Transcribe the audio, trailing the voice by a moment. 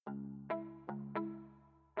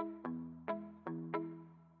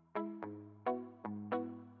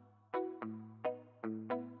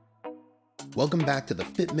Welcome back to the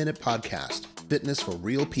Fit Minute Podcast, Fitness for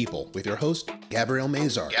Real People, with your host, Gabrielle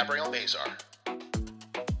Mazar.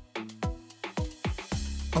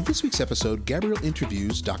 On this week's episode, Gabrielle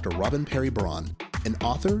interviews Dr. Robin Perry Braun, an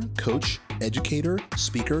author, coach, educator,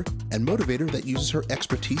 speaker, and motivator that uses her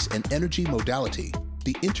expertise and energy modality,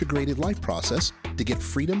 the integrated life process, to get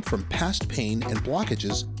freedom from past pain and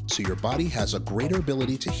blockages so your body has a greater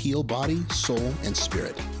ability to heal body, soul, and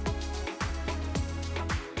spirit.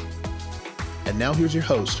 And now here's your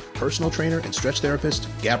host, personal trainer and stretch therapist,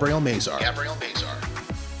 Gabrielle Mazar.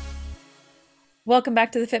 Welcome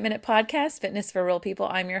back to the Fit Minute Podcast, Fitness for Real People.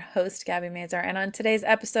 I'm your host, Gabby Mazar, and on today's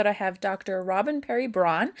episode, I have Dr. Robin Perry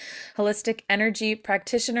Braun, holistic energy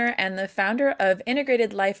practitioner and the founder of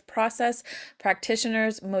Integrated Life Process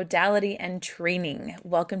Practitioners Modality and Training.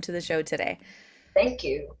 Welcome to the show today. Thank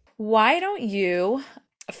you. Why don't you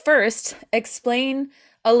first explain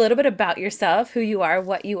a little bit about yourself, who you are,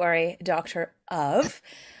 what you are a doctor of,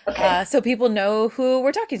 so people know who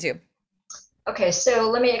we're talking to. Okay, so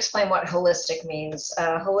let me explain what holistic means.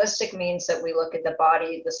 Holistic means that we look at the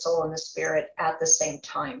body, the soul, and the spirit at the same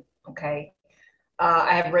time, okay?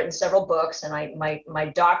 I have written several books, and my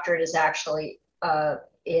doctorate is actually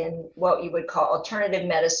in what you would call alternative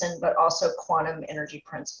medicine, but also quantum energy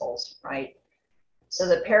principles, right? So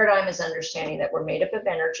the paradigm is understanding that we're made up of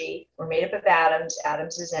energy, we're made up of atoms,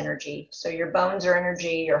 atoms is energy. So your bones are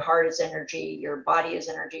energy, your heart is energy, your body is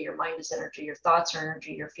energy, your mind is energy, your thoughts are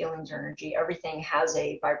energy, your feelings are energy, everything has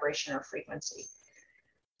a vibration or frequency.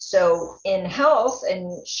 So in health,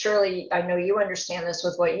 and surely I know you understand this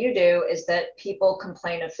with what you do, is that people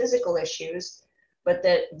complain of physical issues, but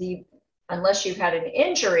that unless you've had an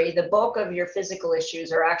injury, the bulk of your physical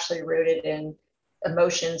issues are actually rooted in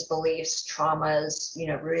emotions, beliefs, traumas,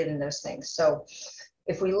 rooted in those things. So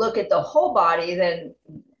if we look at the whole body, then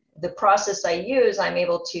the process I use, I'm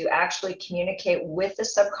able to actually communicate with the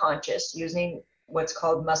subconscious using what's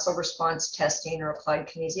called muscle response testing or applied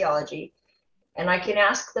kinesiology. And I can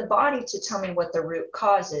ask the body to tell me what the root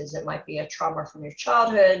cause is. It might be a trauma from your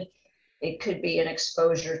childhood. It could be an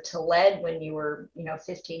exposure to lead when you were,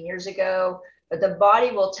 15 years ago. But the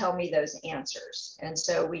body will tell me those answers. And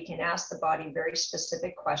so we can ask the body very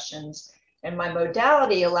specific questions. And my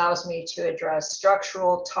modality allows me to address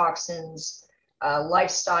structural, toxins,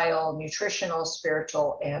 lifestyle, nutritional,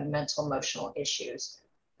 spiritual, and mental, emotional issues,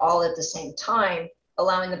 all at the same time,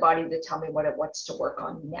 allowing the body to tell me what it wants to work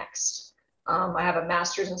on next. I have a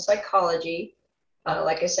master's in psychology.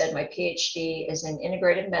 Like I said, my PhD is in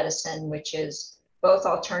integrated medicine, which is both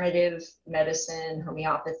alternative medicine,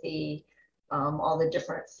 homeopathy, all the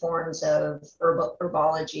different forms of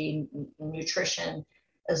herbology, nutrition,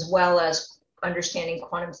 as well as understanding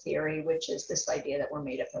quantum theory, which is this idea that we're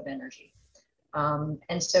made up of energy.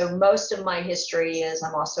 And so most of my history is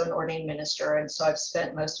I'm also an ordained minister. And so I've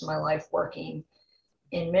spent most of my life working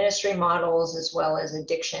in ministry models, as well as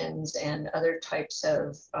addictions and other types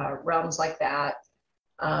of realms like that.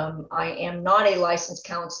 I am not a licensed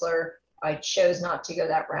counselor. I chose not to go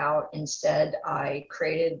that route. Instead, I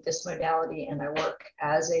created this modality and I work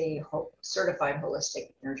as a certified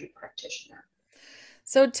holistic energy practitioner.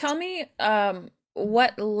 So tell me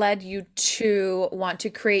what led you to want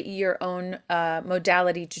to create your own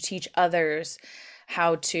modality to teach others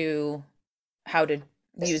how to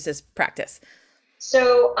use this practice?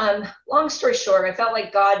 So long story short, I felt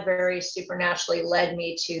like God very supernaturally led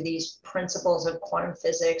me to these principles of quantum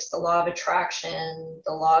physics, the law of attraction,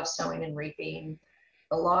 the law of sowing and reaping,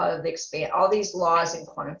 the law of expand, all these laws in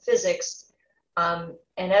quantum physics. And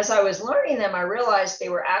as I was learning them, I realized they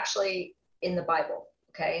were actually in the Bible.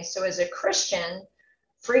 Okay. So as a Christian,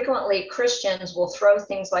 frequently Christians will throw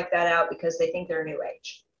things like that out because they think they're New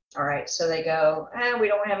Age. All right. So they go, we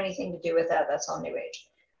don't have anything to do with that. That's all New Age.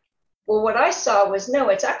 Well, what I saw was, no,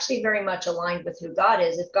 it's actually very much aligned with who God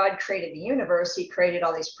is. If God created the universe, he created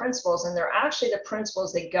all these principles, and they're actually the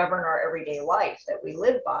principles that govern our everyday life that we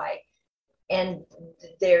live by. And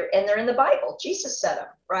they're in the Bible. Jesus said them,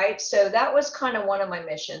 right? So that was kind of one of my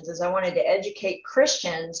missions, is I wanted to educate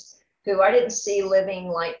Christians who I didn't see living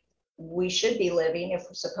like we should be living, if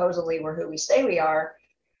supposedly we're who we say we are,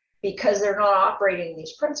 because they're not operating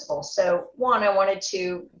these principles. So one, I wanted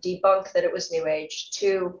to debunk that it was New Age.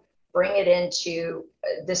 Two, bring it into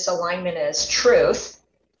this alignment as truth.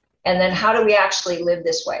 And then how do we actually live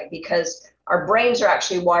this way? Because our brains are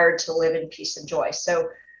actually wired to live in peace and joy. So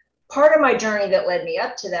part of my journey that led me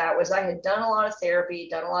up to that was I had done a lot of therapy,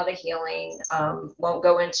 done a lot of healing. Won't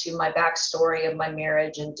go into my backstory of my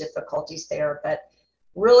marriage and difficulties there, but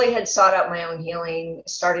really had sought out my own healing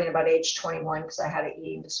starting about age 21 because I had an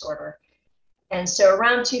eating disorder. And so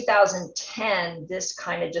around 2010, this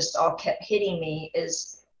kind of just all kept hitting me,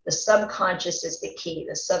 is the subconscious is the key.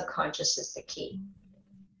 The subconscious is the key.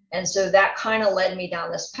 And so that kind of led me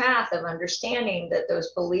down this path of understanding that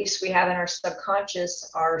those beliefs we have in our subconscious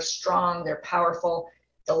are strong, they're powerful.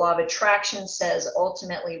 The law of attraction says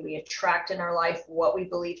ultimately we attract in our life what we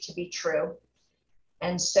believe to be true.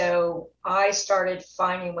 And so I started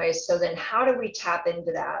finding ways. So then how do we tap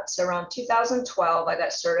into that? So around 2012, I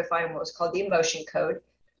got certified in what was called the Emotion Code,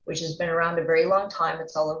 which has been around a very long time.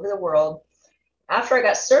 It's all over the world. After I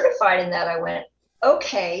got certified in that, I went,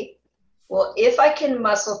 okay, well, if I can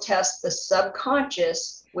muscle test the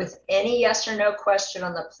subconscious with any yes or no question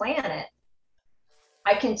on the planet,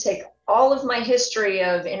 I can take all of my history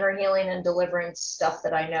of inner healing and deliverance stuff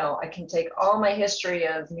that I know. I can take all my history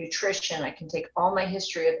of nutrition. I can take all my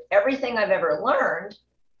history of everything I've ever learned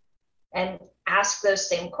and ask those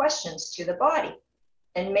same questions to the body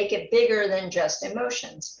and make it bigger than just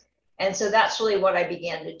emotions. And so that's really what I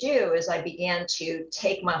began to do, is I began to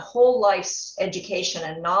take my whole life's education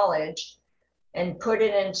and knowledge and put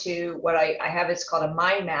it into what I have. It's called a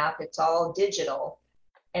mind map. It's all digital.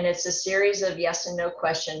 And it's a series of yes and no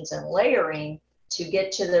questions and layering to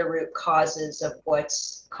get to the root causes of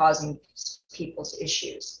what's causing people's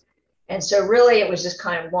issues. And so really it was just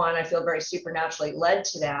kind of, one, I feel very supernaturally led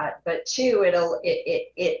to that, but two,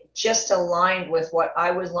 it just aligned with what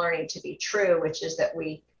I was learning to be true, which is that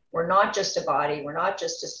we're not just a body, we're not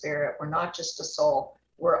just a spirit, we're not just a soul,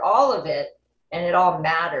 we're all of it, and it all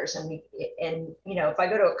matters. And you know, if I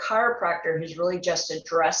go to a chiropractor who's really just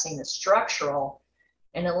addressing the structural,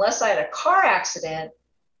 and unless I had a car accident,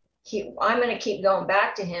 I'm going to keep going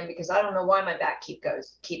back to him because I don't know why my back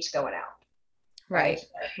keeps going out. Right.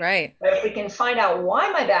 But if we can find out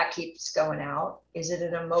why my back keeps going out, is it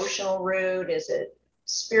an emotional root? Is it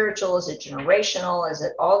spiritual? Is it generational? Is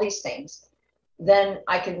it all these things? Then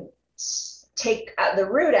I can take the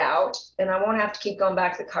root out and I won't have to keep going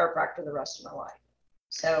back to the chiropractor the rest of my life.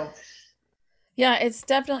 So yeah, it's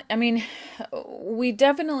definitely, I mean, we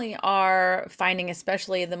definitely are finding,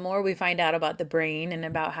 especially the more we find out about the brain and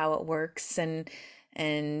about how it works and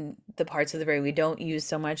the parts of the brain we don't use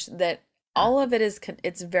so much, that all of it is,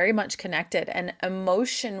 it's very much connected. And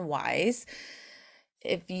emotion wise,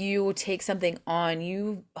 if you take something on,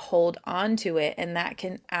 you hold on to it, and that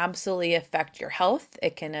can absolutely affect your health.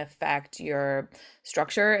 It can affect your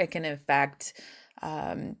structure. It can affect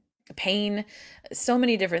pain, so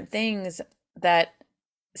many different things that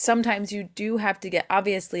sometimes you do have to get,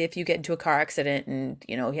 obviously, if you get into a car accident and,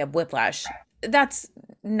 you know, you have whiplash, that's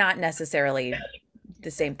not necessarily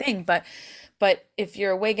the same thing. But if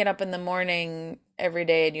you're waking up in the morning every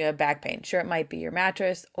day and you have back pain, sure, it might be your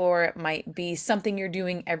mattress, or it might be something you're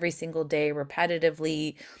doing every single day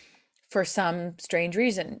repetitively for some strange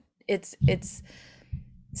reason. It's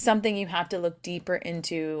something you have to look deeper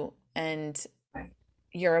into, and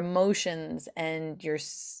your emotions and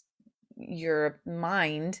your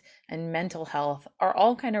mind and mental health are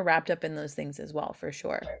all kind of wrapped up in those things as well, for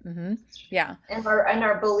sure. Mm-hmm. Yeah. And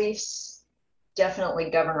our beliefs definitely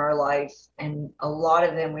govern our life, and a lot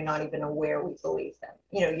of them we're not even aware we believe them.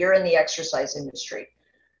 You know, you're in the exercise industry.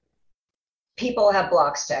 People have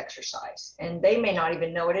blocks to exercise and they may not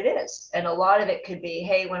even know what it is. And a lot of it could be,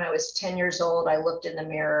 hey, when I was 10 years old, I looked in the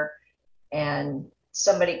mirror and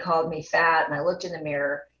somebody called me fat, and I looked in the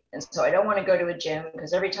mirror, and so I don't want to go to a gym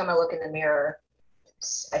because every time I look in the mirror,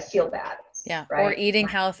 I feel bad. Yeah. Right? Or eating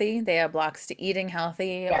healthy. They have blocks to eating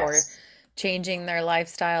healthy. Yes. Or changing their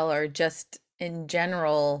lifestyle, or just in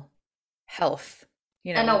general health,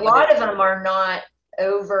 you know. And a lot of them are not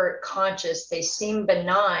overt conscious. They seem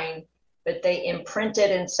benign, but they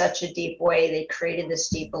imprinted in such a deep way. They created this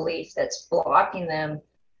deep belief that's blocking them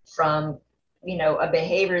from, you know, a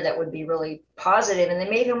behavior that would be really positive. And they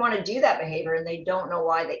may even want to do that behavior and they don't know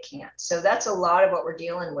why they can't. So that's a lot of what we're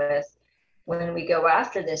dealing with when we go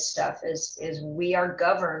after this stuff, is we are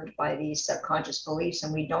governed by these subconscious beliefs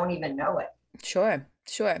and we don't even know it. Sure.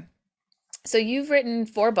 So you've written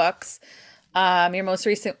 4 books. Your most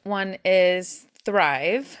recent one is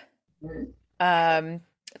Thrive. Mm-hmm.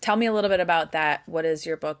 Tell me a little bit about that. What is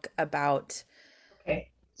your book about? Okay.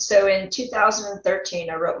 So in 2013,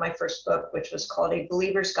 I wrote my first book, which was called A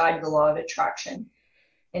Believer's Guide to the Law of Attraction.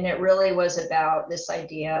 And it really was about this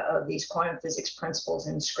idea of these quantum physics principles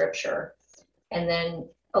in scripture. And then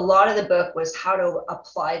a lot of the book was how to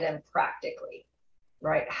apply them practically,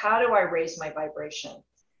 right? How do I raise my vibration?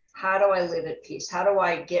 How do I live at peace? How do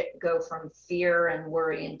I go from fear and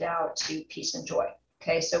worry and doubt to peace and joy?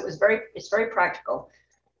 Okay, so it's very practical.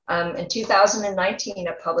 In 2019,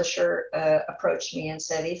 a publisher approached me and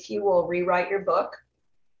said, if you will rewrite your book,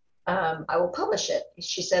 I will publish it.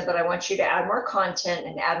 She said, but I want you to add more content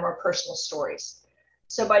and add more personal stories.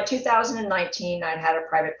 So by 2019, I'd had a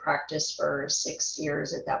private practice for 6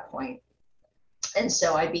 years at that point. And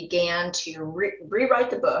so I began to rewrite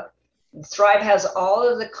the book. Thrive has all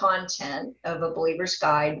of the content of a believer's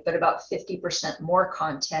guide, but about 50% more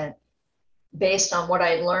content based on what I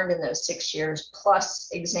had learned in those 6 years, plus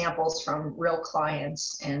examples from real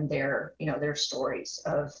clients and their stories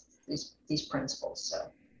of these principles.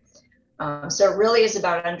 So it really is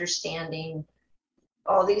about understanding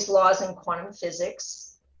all these laws in quantum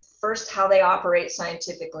physics. First, how they operate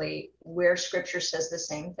scientifically, where scripture says the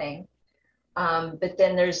same thing. But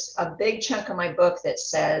then there's a big chunk of my book that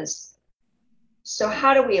says, so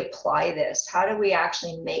how do we apply this? How do we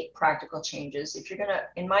actually make practical changes? If you're going to,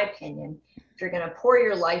 in my opinion, if you're going to pour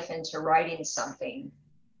your life into writing something,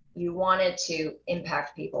 you want it to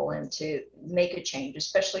impact people and to make a change,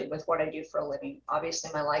 especially with what I do for a living. Obviously,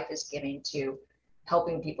 my life is giving to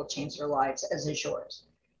helping people change their lives, as is yours.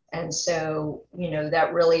 And so,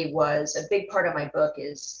 that really was a big part of my book,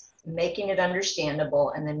 is making it understandable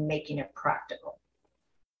and then making it practical.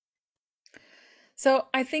 So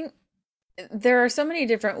I think there are so many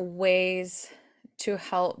different ways to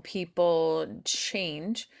help people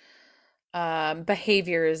change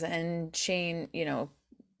behaviors and change,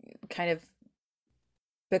 kind of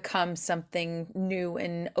become something new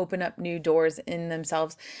and open up new doors in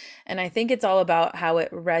themselves. And I think it's all about how it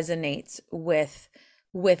resonates with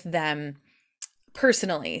them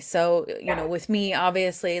personally. So, with me,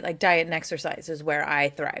 obviously, like diet and exercise is where I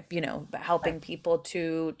thrive, but helping people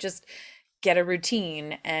to just get a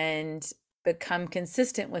routine and become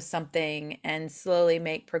consistent with something and slowly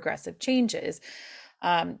make progressive changes.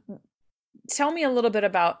 Tell me a little bit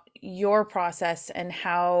about your process and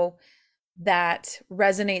how that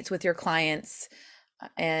resonates with your clients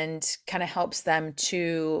and kind of helps them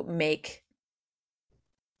to make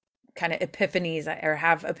kind of epiphanies or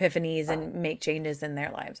have epiphanies and make changes in their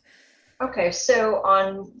lives. Okay, so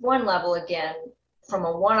on one level, again, from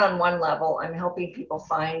a one-on-one level, I'm helping people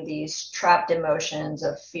find these trapped emotions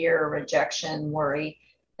of fear, rejection, worry,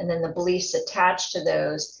 and then the beliefs attached to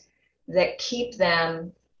those that keep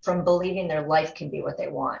them from believing their life can be what they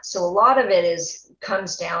want. So a lot of it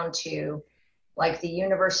comes down to like the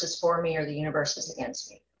universe is for me or the universe is against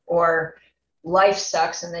me, or life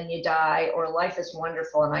sucks and then you die, or life is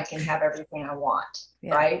wonderful and I can have everything I want,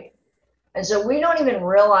 right? And so we don't even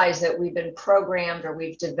realize that we've been programmed or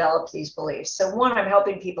we've developed these beliefs. So one, I'm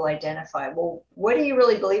helping people identify, well, what do you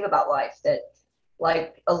really believe about life? That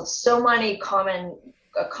like so many a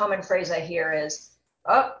common phrase I hear is,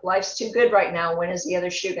 oh, life's too good right now. When is the other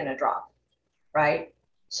shoe going to drop? Right?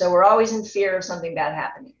 So we're always in fear of something bad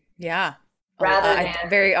happening. Yeah.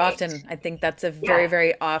 Very often, I think that's a very,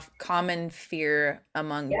 very common fear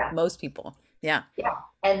among most people. Yeah. Yeah.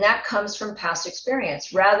 And that comes from past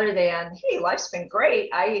experience rather than, hey, life's been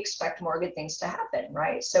great, I expect more good things to happen,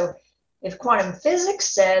 right? So if quantum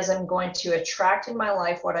physics says I'm going to attract in my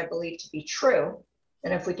life what I believe to be true,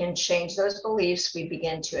 then if we can change those beliefs, we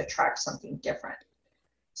begin to attract something different.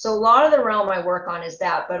 So a lot of the realm I work on is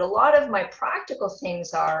that, but a lot of my practical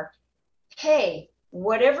things are, hey,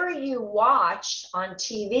 whatever you watch on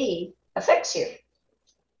TV affects you.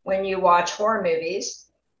 When you watch horror movies,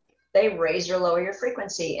 they raise or lower your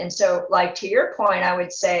frequency. And so, like, to your point, I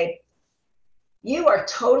would say you are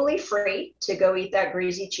totally free to go eat that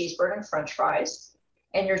greasy cheeseburger and French fries,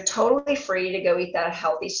 and you're totally free to go eat that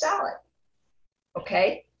healthy salad.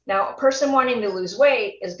 Okay. Now, a person wanting to lose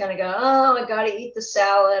weight is going to go, oh, I got to eat the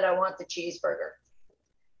salad, I want the cheeseburger.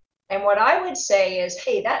 And what I would say is,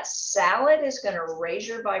 hey, that salad is going to raise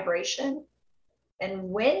your vibration. And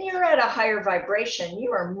when you're at a higher vibration,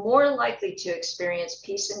 you are more likely to experience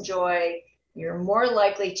peace and joy. You're more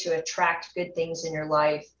likely to attract good things in your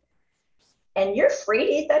life. And you're free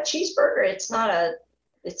to eat that cheeseburger. It's not a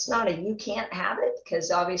you can't have it,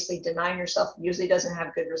 because obviously denying yourself usually doesn't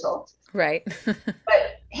have good results. Right.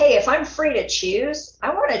 But hey, if I'm free to choose,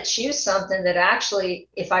 I want to choose something that actually,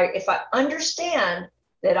 if I understand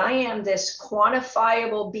that I am this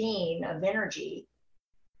quantifiable being of energy,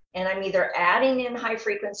 and I'm either adding in high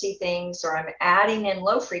frequency things or I'm adding in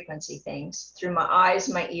low frequency things through my eyes,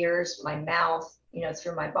 my ears, my mouth,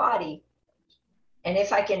 through my body. And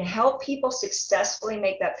if I can help people successfully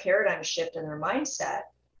make that paradigm shift in their mindset,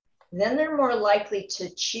 then they're more likely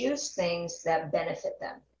to choose things that benefit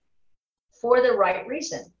them for the right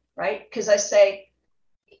reason, right? Because I say,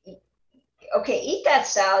 okay, eat that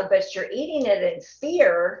salad, but you're eating it in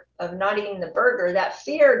fear of not eating the burger. That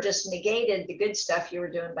fear just negated the good stuff you were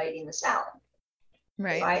doing by eating the salad.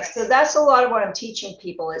 Right. So that's a lot of what I'm teaching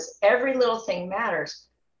people is every little thing matters.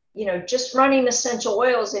 just running essential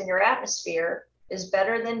oils in your atmosphere is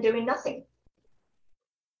better than doing nothing.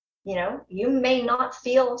 You may not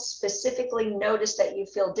feel specifically notice that you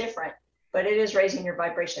feel different, but it is raising your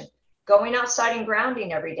vibration. Going outside and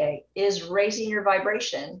grounding every day is raising your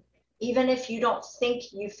vibration, even if you don't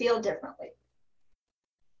think you feel differently.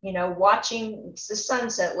 Watching the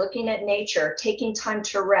sunset, looking at nature, taking time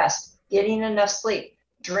to rest, getting enough sleep,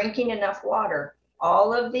 drinking enough water,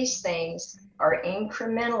 all of these things are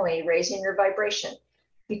incrementally raising your vibration.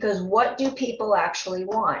 Because what do people actually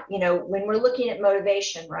want? When we're looking at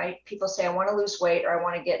motivation, right? People say, I want to lose weight or I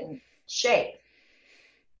want to get in shape.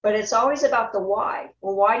 But it's always about the why.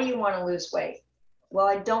 Well, why do you want to lose weight? Well,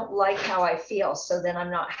 I don't like how I feel, so then I'm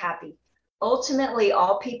not happy. Ultimately,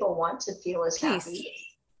 all people want to feel is Peace. happy.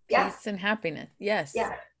 Yeah. Peace and happiness. Yes.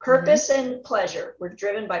 Yeah. Purpose and pleasure. We're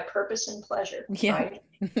driven by purpose and pleasure, right?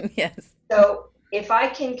 Yes. So if I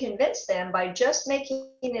can convince them by just making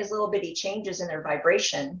these little bitty changes in their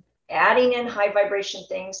vibration, adding in high vibration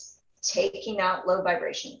things, taking out low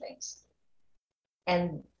vibration things,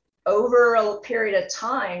 and over a period of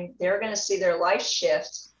time, they're going to see their life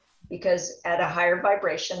shift, because at a higher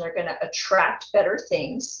vibration, they're going to attract better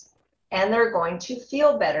things and they're going to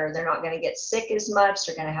feel better. They're not going to get sick as much.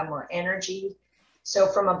 They're going to have more energy. So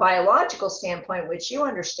from a biological standpoint, which you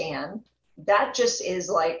understand, that just is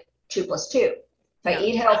like 2 + 2. If I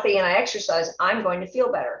eat healthy and I exercise, I'm going to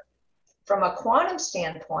feel better. From a quantum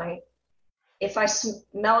standpoint, if I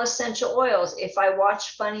smell essential oils, if I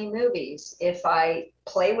watch funny movies, if I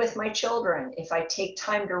play with my children, if I take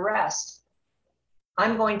time to rest,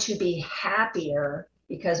 I'm going to be happier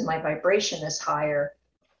because my vibration is higher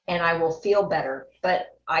and I will feel better.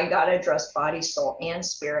 But I got to address body, soul, and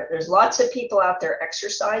spirit. There's lots of people out there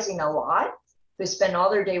exercising a lot who spend all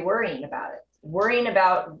their day worrying about it, worrying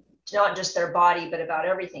about not just their body, but about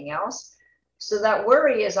everything else. So that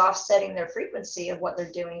worry is offsetting their frequency of what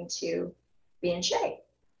they're doing to be in shape.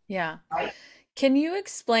 Yeah. Right. Can you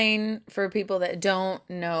explain for people that don't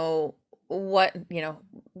know what,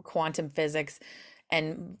 quantum physics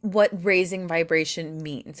and what raising vibration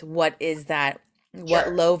means? What is that? What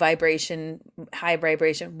Sure. low vibration, high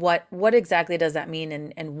vibration, what exactly does that mean,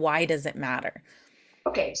 and why does it matter?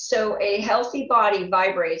 Okay, so a healthy body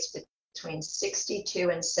vibrates between 62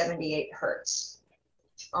 and 78 hertz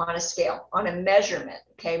on a scale, on a measurement.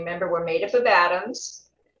 Okay, remember, we're made up of atoms.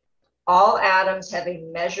 All atoms have a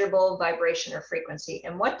measurable vibration or frequency.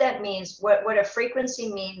 And what that means, what a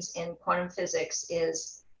frequency means in quantum physics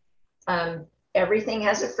is everything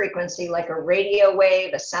has a frequency, like a radio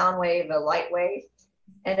wave, a sound wave, a light wave,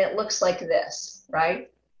 and it looks like this, right?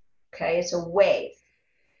 Okay, it's a wave.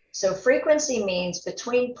 So frequency means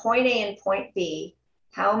between point A and point B,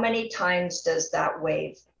 how many times does that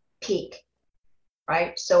wave peak,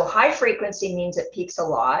 right? So high frequency means it peaks a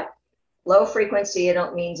lot. Low frequency,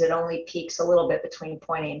 it means it only peaks a little bit between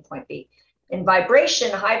point A and point B. In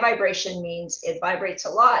vibration, high vibration means it vibrates a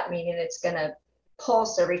lot, meaning it's going to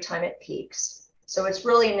pulse every time it peaks. So it's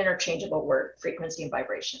really an interchangeable word, frequency and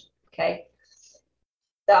vibration, okay?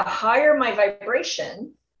 The higher my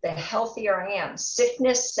vibration, the healthier I am.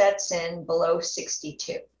 Sickness sets in below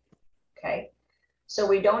 62, okay? So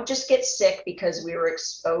we don't just get sick because we were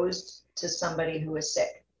exposed to somebody who was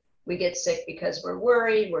sick. We get sick because we're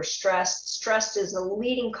worried, we're stressed. Stress is the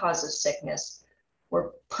leading cause of sickness. We're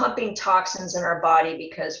pumping toxins in our body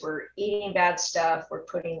because we're eating bad stuff. We're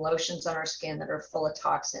putting lotions on our skin that are full of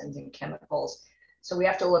toxins and chemicals. So we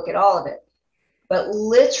have to look at all of it. But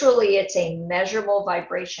literally, it's a measurable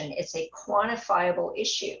vibration. It's a quantifiable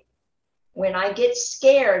issue. When I get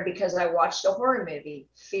scared because I watched a horror movie,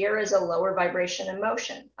 fear is a lower vibration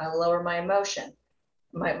emotion. I lower my emotion.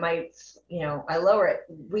 I lower it.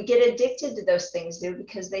 We get addicted to those things, dude,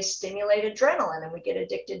 because they stimulate adrenaline, and we get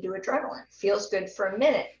addicted to adrenaline. Feels good for a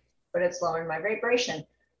minute, but it's lowering my vibration.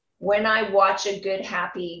 When I watch a good,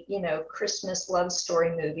 happy, Christmas love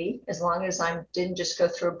story movie, as long as I didn't just go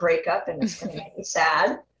through a breakup and it's going to make me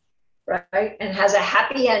sad, right? And has a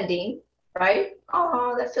happy ending, right?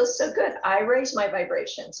 Oh, that feels so good. I raise my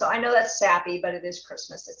vibration. So I know that's sappy, but it is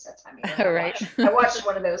Christmas. It's that time of year. Right. I watched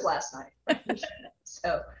one of those last night. Right?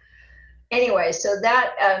 So anyway, so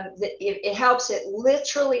that it helps. It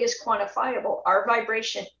literally is quantifiable. Our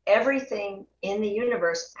vibration, everything in the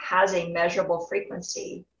universe has a measurable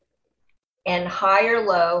frequency, and high or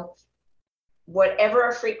low, whatever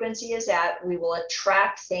our frequency is at, we will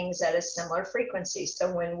attract things at a similar frequency.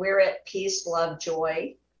 So when we're at peace, love,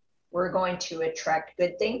 joy, we're going to attract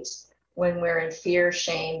good things. When we're in fear,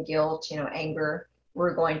 shame, guilt, anger,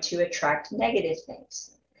 we're going to attract negative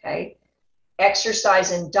things. Okay.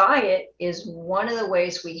 Exercise and diet is one of the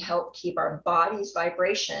ways we help keep our body's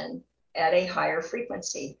vibration at a higher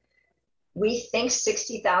frequency. We think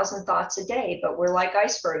 60,000 thoughts a day, but we're like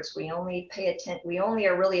icebergs. We only pay attention, we only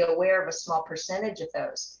are really aware of a small percentage of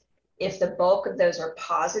those. If the bulk of those are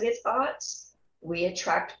positive thoughts, we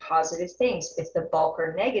attract positive things. If the bulk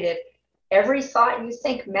are negative, every thought you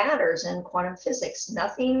think matters in quantum physics.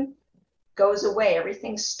 Nothing goes away,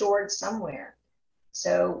 everything's stored somewhere.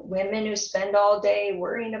 So women who spend all day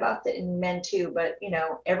worrying about the, and men too, but you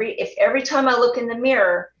know, every time I look in the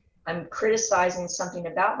mirror, I'm criticizing something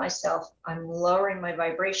about myself, I'm lowering my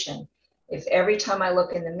vibration. If every time I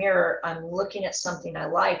look in the mirror, I'm looking at something I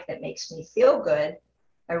like that makes me feel good,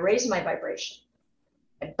 I raise my vibration.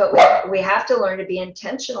 But we have to learn to be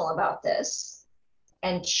intentional about this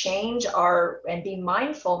and change and be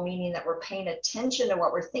mindful, meaning that we're paying attention to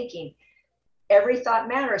what we're thinking. Every thought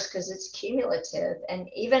matters because it's cumulative. And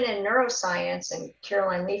even in neuroscience, and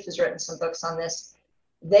Caroline Leaf has written some books on this,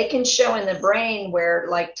 they can show in the brain where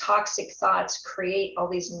like toxic thoughts create all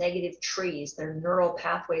these negative trees. They're neural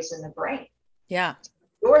pathways in the brain. Yeah.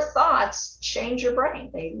 Your thoughts change your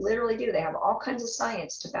brain. They literally do. They have all kinds of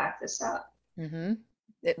science to back this up. Mm-hmm.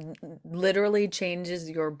 It literally changes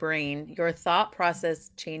your brain. Your thought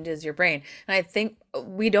process changes your brain. And I think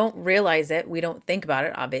we don't realize it. We don't think about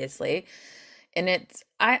it, obviously. And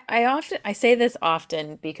I say this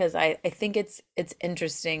often because I think it's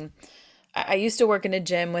interesting. I used to work in a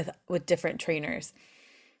gym with different trainers.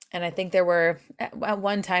 And I think at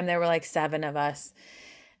one time there were like 7 of us.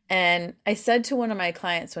 And I said to one of my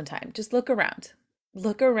clients one time, just look around.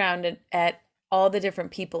 Look around at all the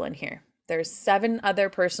different people in here. There's 7 other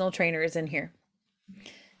personal trainers in here.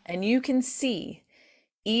 And you can see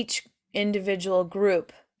each individual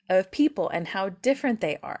group of people and how different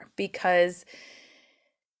they are, because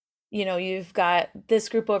you know, you've got this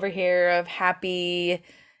group over here of happy,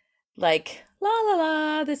 like la la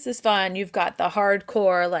la, this is fun. You've got the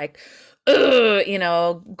hardcore, like you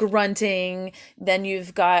know, grunting. Then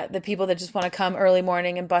you've got the people that just want to come early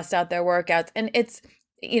morning and bust out their workouts. And it's,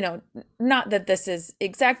 you know, not that this is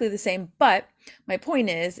exactly the same, but my point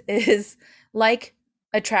is like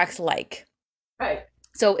attracts like. Right.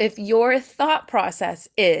 So if your thought process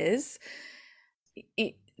is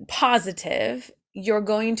positive, you're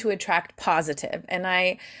going to attract positive.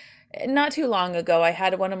 And not too long ago, I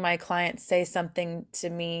had one of my clients say something to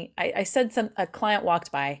me. I said a client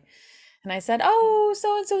walked by and I said, oh,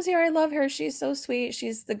 so-and-so's here. I love her. She's so sweet.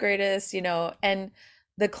 She's the greatest, you know. And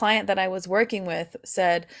the client that I was working with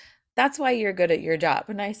said, that's why you're good at your job.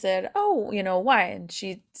 And I said, oh, you know, why? And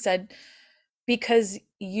she said, because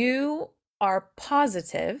you are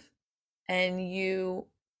positive and you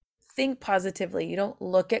think positively. You don't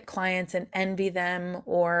look at clients and envy them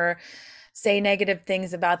or say negative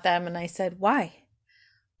things about them. And I said, why?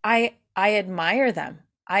 I admire them.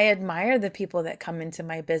 I admire the people that come into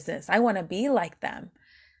my business. I want to be like them.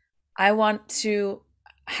 I want to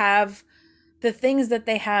have the things that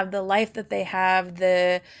they have, the life that they have,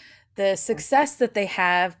 the success that they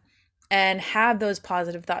have, and have those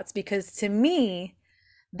positive thoughts, because to me,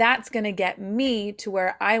 that's going to get me to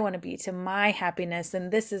where I want to be, to my happiness.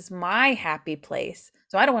 And this is my happy place.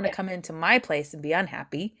 So I don't want to come into my place and be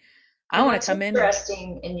unhappy. I want to come in. What's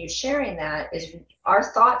interesting in you sharing that is our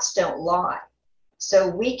thoughts don't lie. So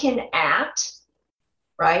we can act,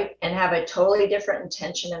 right, and have a totally different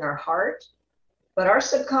intention in our heart, but our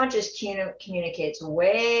subconscious communicates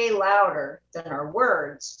way louder than our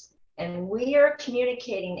words. And we are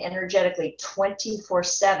communicating energetically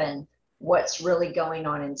 24/7 what's really going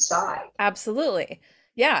on inside. Absolutely.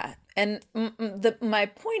 Yeah. And my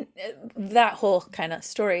point, that whole kind of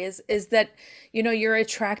story is that, you know, you're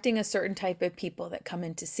attracting a certain type of people that come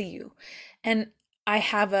in to see you. And I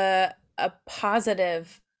have a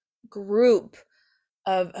positive group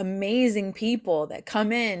of amazing people that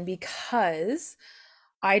come in because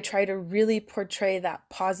I try to really portray that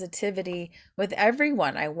positivity with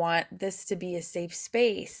everyone. I want this to be a safe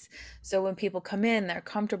space. So when people come in, they're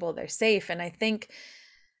comfortable, they're safe. And I think,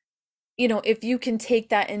 you know, if you can take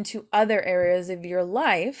that into other areas of your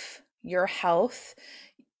life, your health,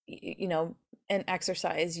 you know, and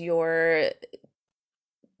exercise, your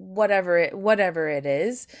whatever it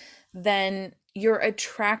is, then you're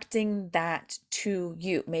attracting that to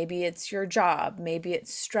you. Maybe it's your job, maybe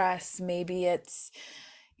it's stress, maybe it's,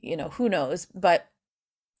 you know, who knows, but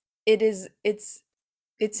it's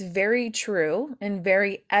very true and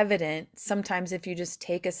very evident sometimes if you just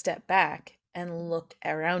take a step back and look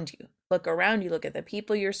around you. Look around you, look at the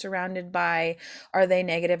people you're surrounded by. Are they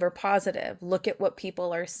negative or positive? Look at what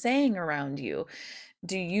people are saying around you.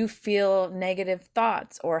 Do you feel negative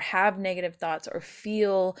thoughts or have negative thoughts or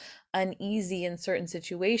feel uneasy in certain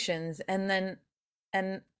situations?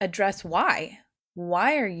 And address why.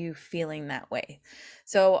 Why are you feeling that way?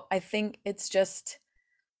 So I think it's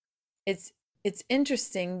it's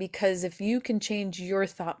interesting because if you can change your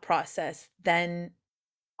thought process, then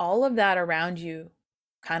all of that around you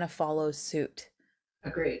kind of follows suit.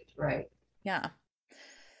 Agreed. Right. Yeah.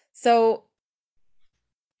 So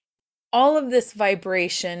all of this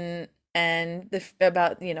vibration and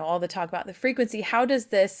about all the talk about the frequency, how does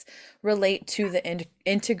this relate to the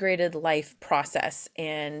integrated life process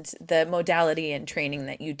and the modality and training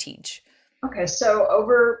that you teach? Okay. So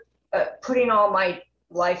over putting all my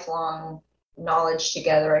lifelong knowledge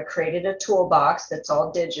together, I created a toolbox that's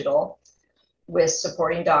all digital with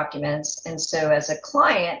supporting documents. And so as a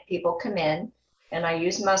client, people come in and I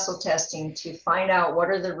use muscle testing to find out what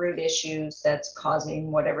are the root issues that's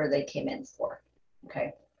causing whatever they came in for.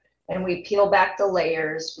 Okay. And we peel back the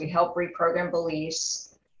layers, we help reprogram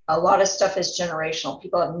beliefs. A lot of stuff is generational.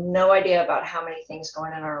 People have no idea about how many things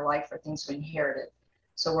going on in our life are things we inherited.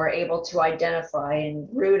 So we're able to identify and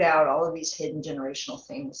root out all of these hidden generational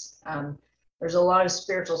things. There's a lot of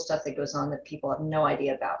spiritual stuff that goes on that people have no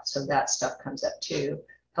idea about. So that stuff comes up too.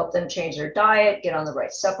 Help them change their diet, get on the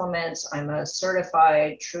right supplements. I'm a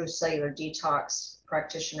certified true cellular detox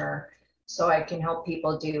practitioner. So I can help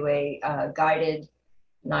people do a guided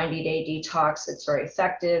 90-day detox. It's very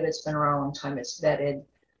effective. It's been around a long time. It's vetted.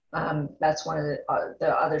 That's one of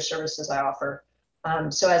the other services I offer.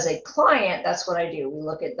 So as a client, that's what I do. We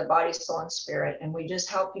look at the body, soul, and spirit, and we just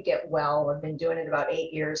help you get well. I've been doing it about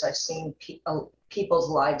 8 years. I've seen people's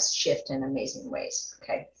lives shift in amazing ways.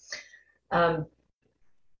 Okay.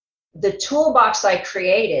 The toolbox I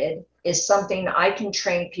created is something I can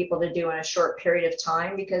train people to do in a short period of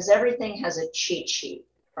time because everything has a cheat sheet,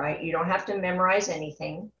 right? You don't have to memorize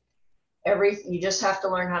anything. You just have to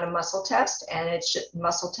learn how to muscle test, and it's just,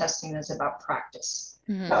 muscle testing is about practice.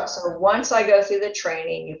 Mm-hmm. So once I go through the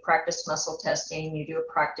training, you practice muscle testing, you do a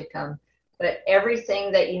practicum, but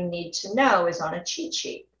everything that you need to know is on a cheat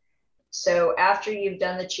sheet. So after you've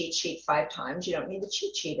done the cheat sheet 5 times, you don't need the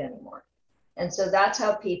cheat sheet anymore. And so that's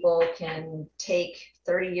how people can take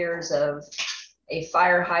 30 years of a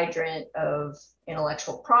fire hydrant of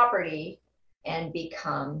intellectual property and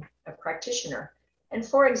become a practitioner. And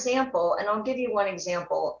for example, and I'll give you one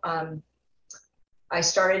example, I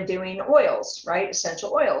started doing oils, right?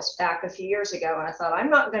 Essential oils back a few years ago. And I thought, I'm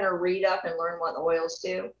not going to read up and learn what the oils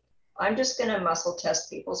do. I'm just going to muscle test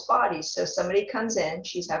people's bodies. So somebody comes in,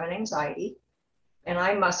 she's having anxiety, and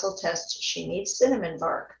I muscle test, she needs cinnamon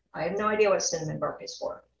bark. I have no idea what cinnamon bark is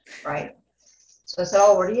for, right? So I said,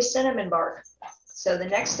 oh, where do you cinnamon bark? So the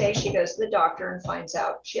next day she goes to the doctor and finds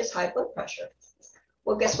out she has high blood pressure.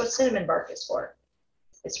 Well, guess what cinnamon bark is for?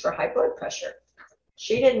 It's for high blood pressure.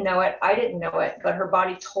 She didn't know it, I didn't know it, but her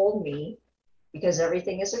body told me, because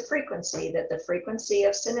everything is a frequency, that the frequency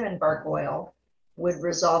of cinnamon bark oil would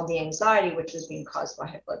resolve the anxiety, which was being caused by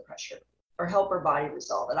high blood pressure, or help her body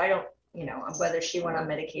resolve it. I don't, whether she went on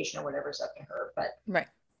medication or whatever is up to her, but right.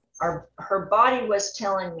 Her body was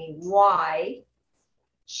telling me why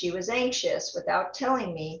she was anxious without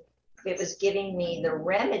telling me. It was giving me the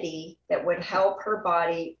remedy that would help her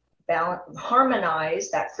body balance,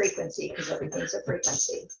 harmonize that frequency, because everything's a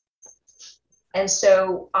frequency. And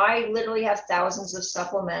so I literally have thousands of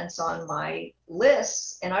supplements on my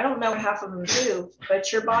list, and I don't know what half of them do,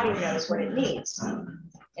 but your body knows what it needs.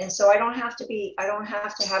 And so I don't have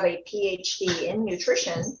to have a PhD in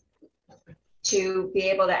nutrition to be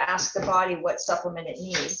able to ask the body what supplement it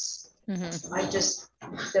needs.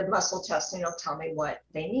 Mm-hmm. The muscle testing will tell me what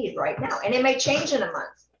they need right now. And it may change in a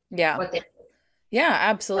month. Yeah. Yeah,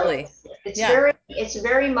 absolutely. So it's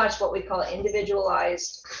very much what we call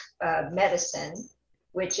individualized medicine,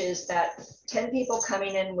 which is that 10 people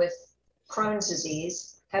coming in with Crohn's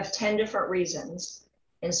disease have 10 different reasons.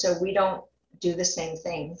 And so we don't do the same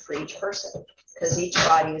thing for each person because each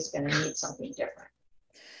body is going to need something different.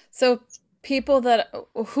 So people that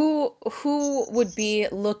who would be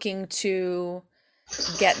looking to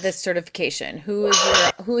get this certification, who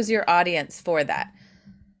is your audience for that?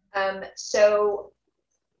 So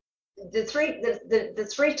the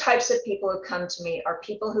three types of people who come to me are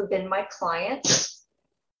people who've been my clients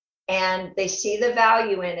and they see the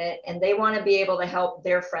value in it and they want to be able to help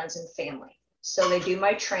their friends and family. So they do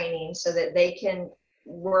my training so that they can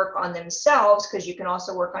work on themselves, because you can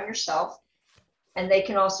also work on yourself. And they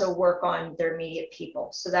can also work on their immediate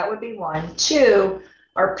people. So that would be one. 2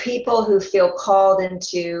 are people who feel called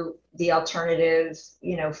into the alternative,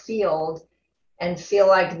 field and feel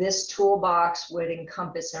like this toolbox would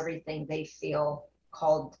encompass everything they feel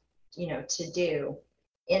called, to do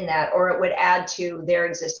in that, or it would add to their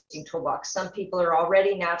existing toolbox. Some people are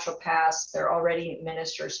already naturopaths, they're already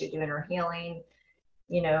ministers who do inner healing,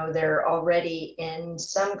 they're already in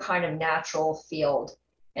some kind of natural field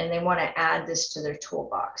and they want to add this to their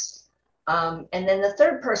toolbox. And then the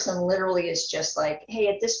third person literally is just like, hey,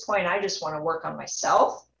 at this point, I just want to work on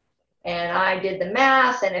myself. And I did the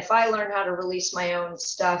math. And if I learn how to release my own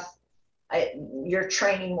stuff, your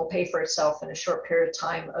training will pay for itself in a short period of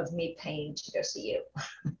time of me paying to go see you.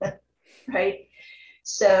 Right.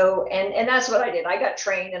 So, and that's what I did. I got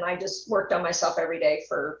trained and I just worked on myself every day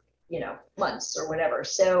for, months or whatever.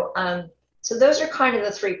 So, so those are kind of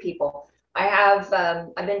the three people. I have,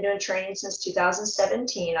 I've been doing training since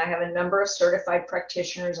 2017. I have a number of certified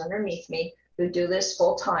practitioners underneath me who do this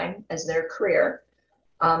full time as their career.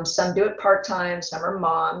 Some do it part-time, some are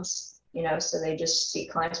moms, so they just see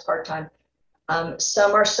clients part-time.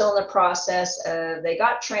 Some are still in the process. They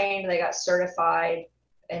got trained, they got certified,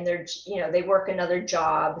 and they're, they work another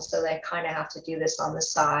job. So they kind of have to do this on the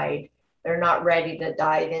side. They're not ready to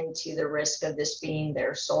dive into the risk of this being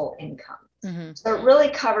their sole income. Mm-hmm. So it really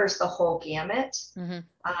covers the whole gamut,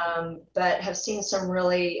 but have seen some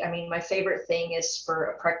really, my favorite thing is for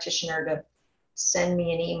a practitioner to send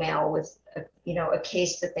me an email with, a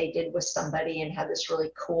case that they did with somebody and had this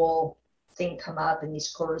really cool thing come up and these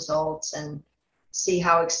cool results, and see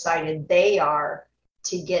how excited they are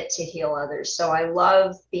to get to heal others. So I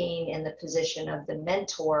love being in the position of the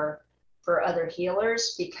mentor for other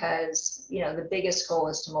healers because, the biggest goal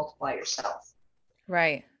is to multiply yourself.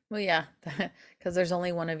 Right. Well, yeah, because there's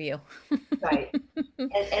only one of you. Right.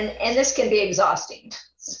 And this can be exhausting.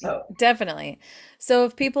 So definitely. So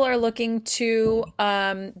if people are looking to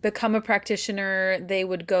become a practitioner, they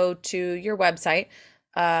would go to your website,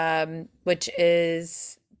 which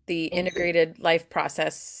is the Integrated Life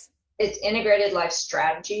Process. It's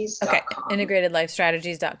integratedlifestrategies.com. Okay,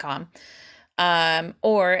 integratedlifestrategies.com.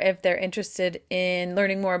 Or if they're interested in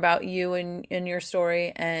learning more about you and your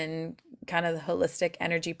story and kind of the holistic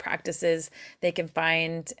energy practices, they can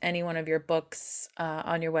find any one of your books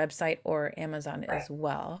on your website or Amazon as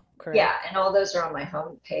well. Correct? Yeah, and all those are on my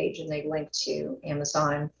home page and they link to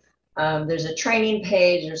Amazon. There's a training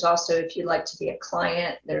page. There's also, if you'd like to be a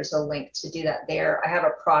client, there's a link to do that there. I have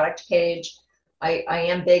a product page. I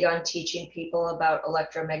am big on teaching people about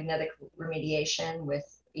electromagnetic remediation with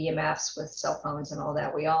EMFs, with cell phones and all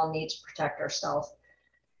that. We all need to protect ourselves.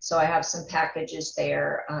 So I have some packages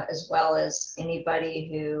there, as well as anybody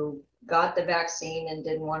who got the vaccine and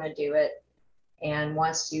didn't want to do it and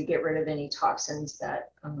wants to get rid of any toxins,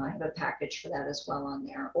 that I have a package for that as well on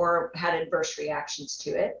there, or had adverse reactions to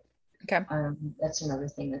it. Okay. That's another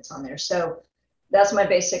thing that's on there. So that's my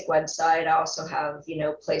basic website. I also have,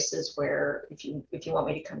 places where if you want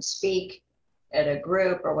me to come speak at a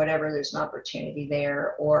group or whatever, there's an opportunity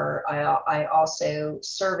there. Or I also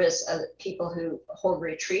service people who hold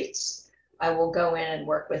retreats. I will go in and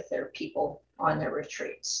work with their people on their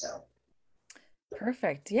retreats. So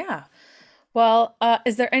perfect. Yeah. Well,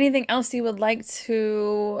 is there anything else you would like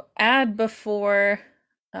to add before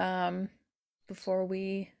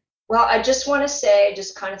we? Well, I just want to say,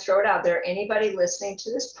 just kind of throw it out there. Anybody listening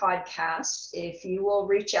to this podcast, if you will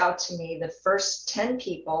reach out to me, the first 10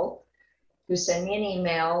 people who send me an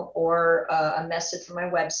email or a message from my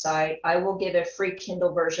website, I will give a free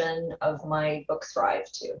Kindle version of my book Thrive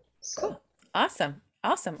too. So. Cool. Awesome.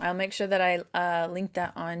 I'll make sure that I link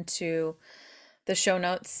that onto the show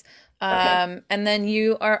notes. And then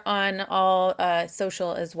you are on all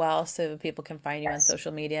social as well, so people can find you on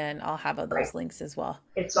social media, and I'll have all those links as well.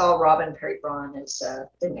 It's all Robin Perry Braun is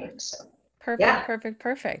the name. So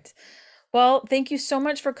perfect. Well, thank you so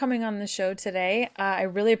much for coming on the show today. I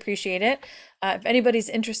really appreciate it. If anybody's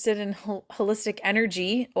interested in holistic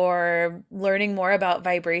energy or learning more about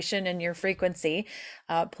vibration and your frequency,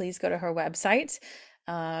 please go to her website.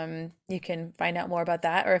 You can find out more about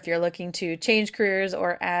that. Or if you're looking to change careers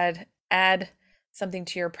or add something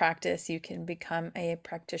to your practice, you can become a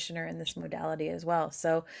practitioner in this modality as well.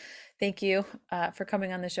 So thank you for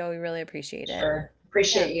coming on the show. We really appreciate it. Sure.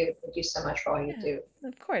 Appreciate you. Thank you so much for all you do.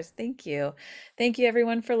 Of course. Thank you. Thank you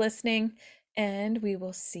everyone for listening, and we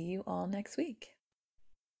will see you all next week.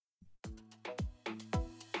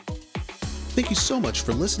 Thank you so much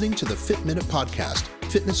for listening to the Fit Minute Podcast,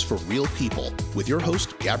 Fitness for Real People, with your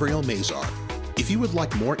host, Gabrielle Mazar. If you would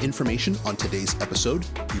like more information on today's episode,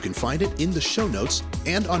 you can find it in the show notes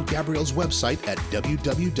and on Gabrielle's website at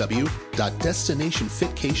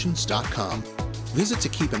www.destinationfitcations.com. Visit to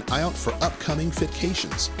keep an eye out for upcoming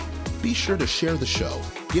Fitcations. Be sure to share the show,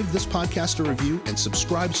 give this podcast a review, and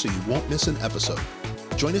subscribe so you won't miss an episode.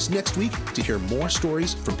 Join us next week to hear more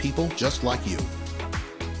stories from people just like you.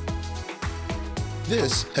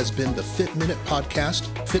 This has been the Fit Minute Podcast,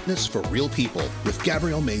 Fitness for Real People with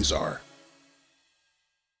Gabrielle Mazar.